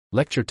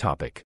Lecture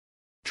topic: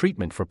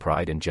 Treatment for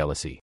Pride and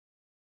Jealousy.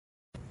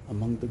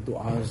 Among the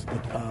du'as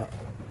that are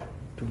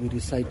to be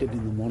recited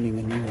in the morning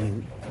and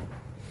evening,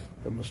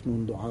 the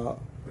Masnoon du'a,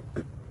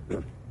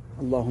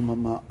 Allahumma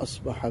ma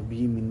asbaha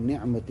bi min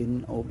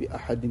ni'matin aw bi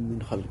ahadin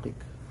min khalqik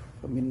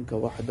faminka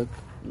wahdak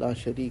la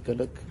sharika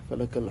lak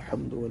falakal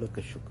hamdu wa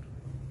lakal shukr.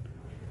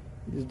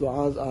 These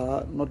du'as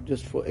are not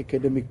just for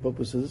academic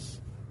purposes.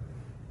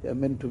 They are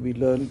meant to be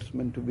learned,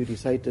 meant to be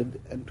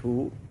recited, and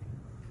to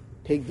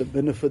take the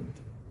benefit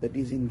that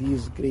is in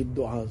these great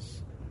du'as.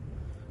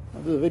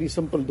 Now, this is a very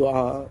simple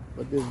du'a,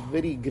 but there's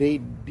very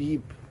great,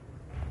 deep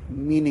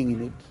meaning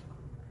in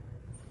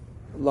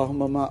it.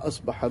 Allahumma ma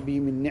asbaha bi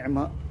min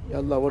ni'ma. Ya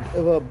Allah,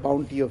 whatever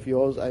bounty of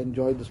yours I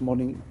enjoyed this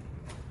morning,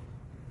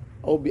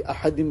 aw bi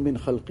ahadim min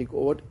khalqik,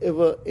 or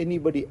whatever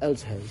anybody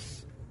else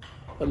has.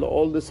 Allah,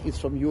 all this is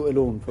from you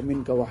alone,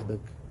 faminka wahdak.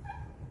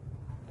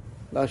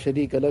 La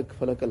sharika lak,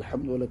 falakal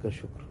hamdu wa lakal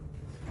shukr.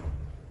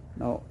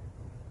 Now,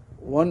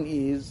 one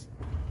is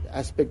the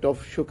aspect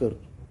of shukr.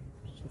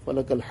 So,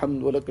 falakal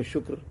hamdu wa lakal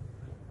shukr.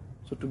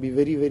 So, to be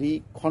very,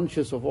 very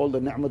conscious of all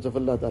the ni'mats of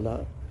Allah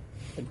Ta'ala,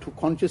 and to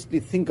consciously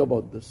think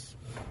about this.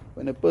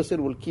 When a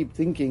person will keep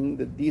thinking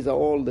that these are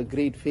all the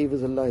great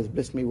favors Allah has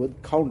blessed me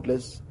with,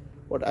 countless,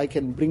 what I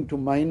can bring to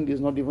mind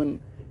is not even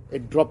a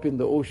drop in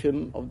the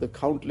ocean of the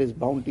countless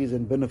bounties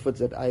and benefits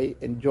that I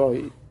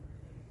enjoy.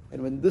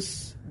 And when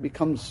this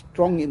becomes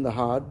strong in the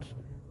heart,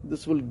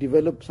 this will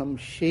develop some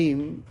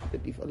shame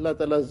that if Allah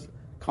Ta'ala's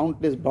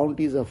countless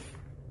bounties are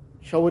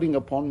showering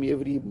upon me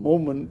every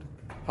moment,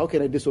 how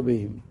can I disobey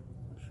Him?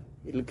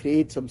 It will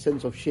create some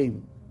sense of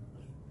shame.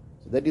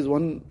 So that is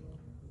one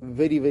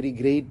very, very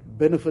great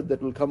benefit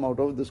that will come out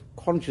of this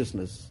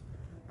consciousness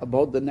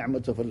about the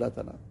ni'mats of Allah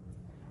Ta'ala.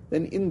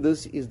 Then in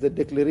this is the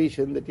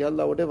declaration that, Ya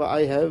Allah, whatever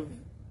I have,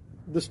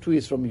 this too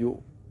is from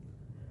you.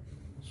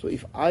 So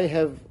if I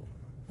have,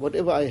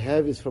 whatever I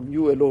have is from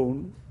you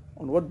alone,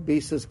 on what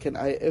basis can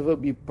I ever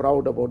be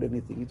proud about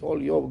anything? It's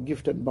all your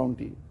gift and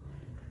bounty.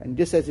 And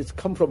just as it's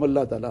come from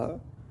Allah Ta'ala,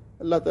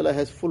 Allah Ta'ala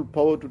has full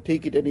power to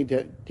take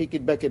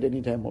it back at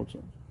any time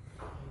also.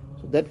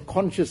 So that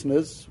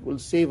consciousness will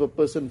save a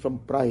person from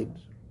pride.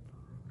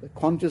 The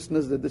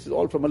consciousness that this is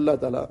all from Allah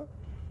Ta'ala,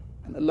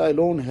 and Allah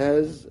alone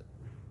has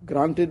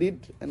granted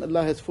it, and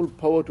Allah has full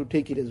power to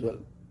take it as well.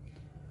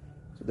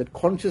 So that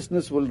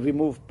consciousness will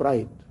remove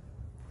pride.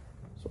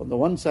 So on the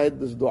one side,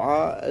 this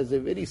dua is a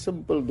very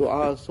simple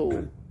dua,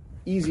 so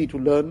easy to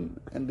learn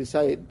and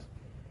recite,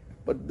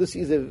 but this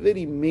is a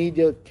very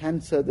major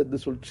cancer that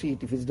this will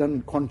treat if it's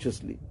done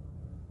consciously.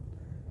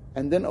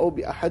 And then, aw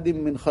bi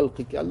ahadim min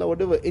khalqik, Allah,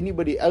 whatever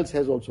anybody else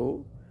has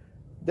also,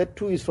 that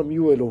too is from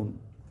you alone.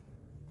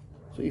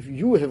 So if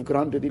you have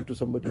granted it to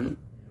somebody,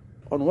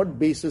 on what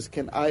basis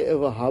can I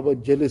ever harbor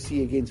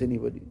jealousy against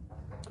anybody?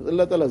 Because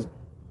Allah Ta'ala's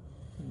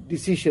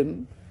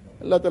decision,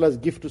 Allah Ta'ala's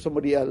gift to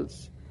somebody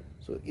else,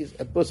 so is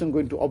a person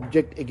going to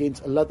object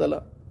against Allah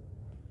Ta'ala?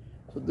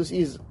 So this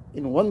is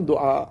in one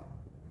dua,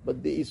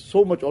 but there is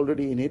so much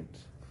already in it.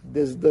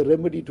 There's the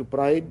remedy to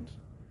pride,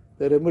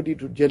 the remedy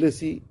to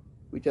jealousy,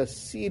 which are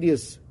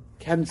serious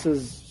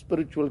cancers,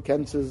 spiritual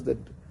cancers that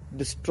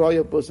destroy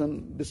a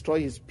person,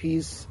 destroy his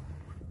peace,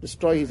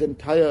 destroy his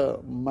entire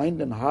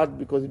mind and heart,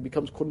 because it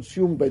becomes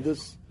consumed by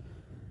this.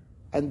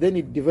 And then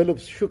it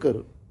develops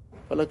shukr.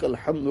 Falakal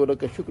hamdu wa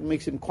lakal shukr,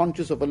 makes him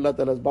conscious of Allah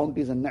Ta'ala's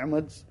bounties and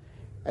ni'mats.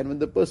 And when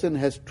the person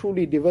has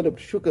truly developed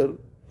shukr,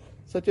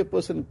 such a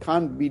person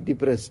can't be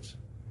depressed.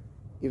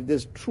 If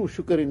there's true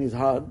shukr in his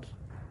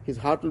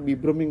heart will be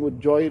brimming with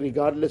joy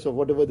regardless of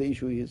whatever the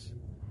issue is.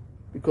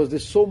 Because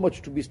there's so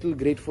much to be still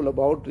grateful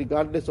about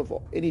regardless of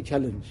any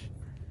challenge.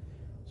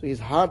 So his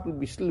heart will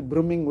be still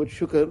brimming with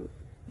shukr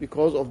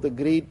because of the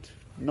great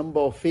number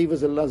of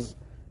favors Allah's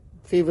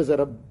favors that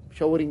are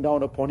showering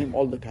down upon him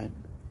all the time.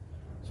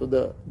 So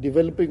the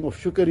developing of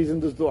shukr is in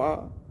this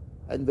dua,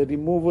 and the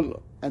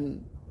removal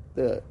and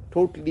the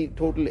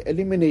total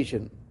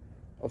elimination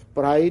of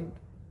pride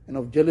and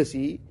of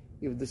jealousy,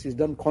 if this is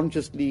done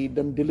consciously,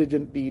 done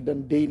diligently,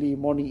 done daily,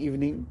 morning,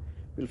 evening,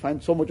 we'll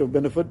find so much of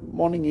benefit.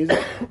 Morning is,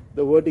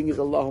 the wording is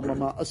Allahumma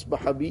ma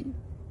asbaha bi.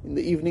 In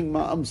the evening,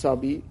 ma amsa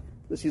bi.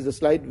 This is a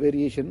slight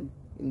variation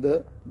in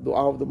the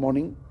dua of the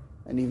morning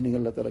and evening.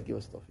 Allah Ta'ala give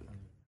us tawfiq.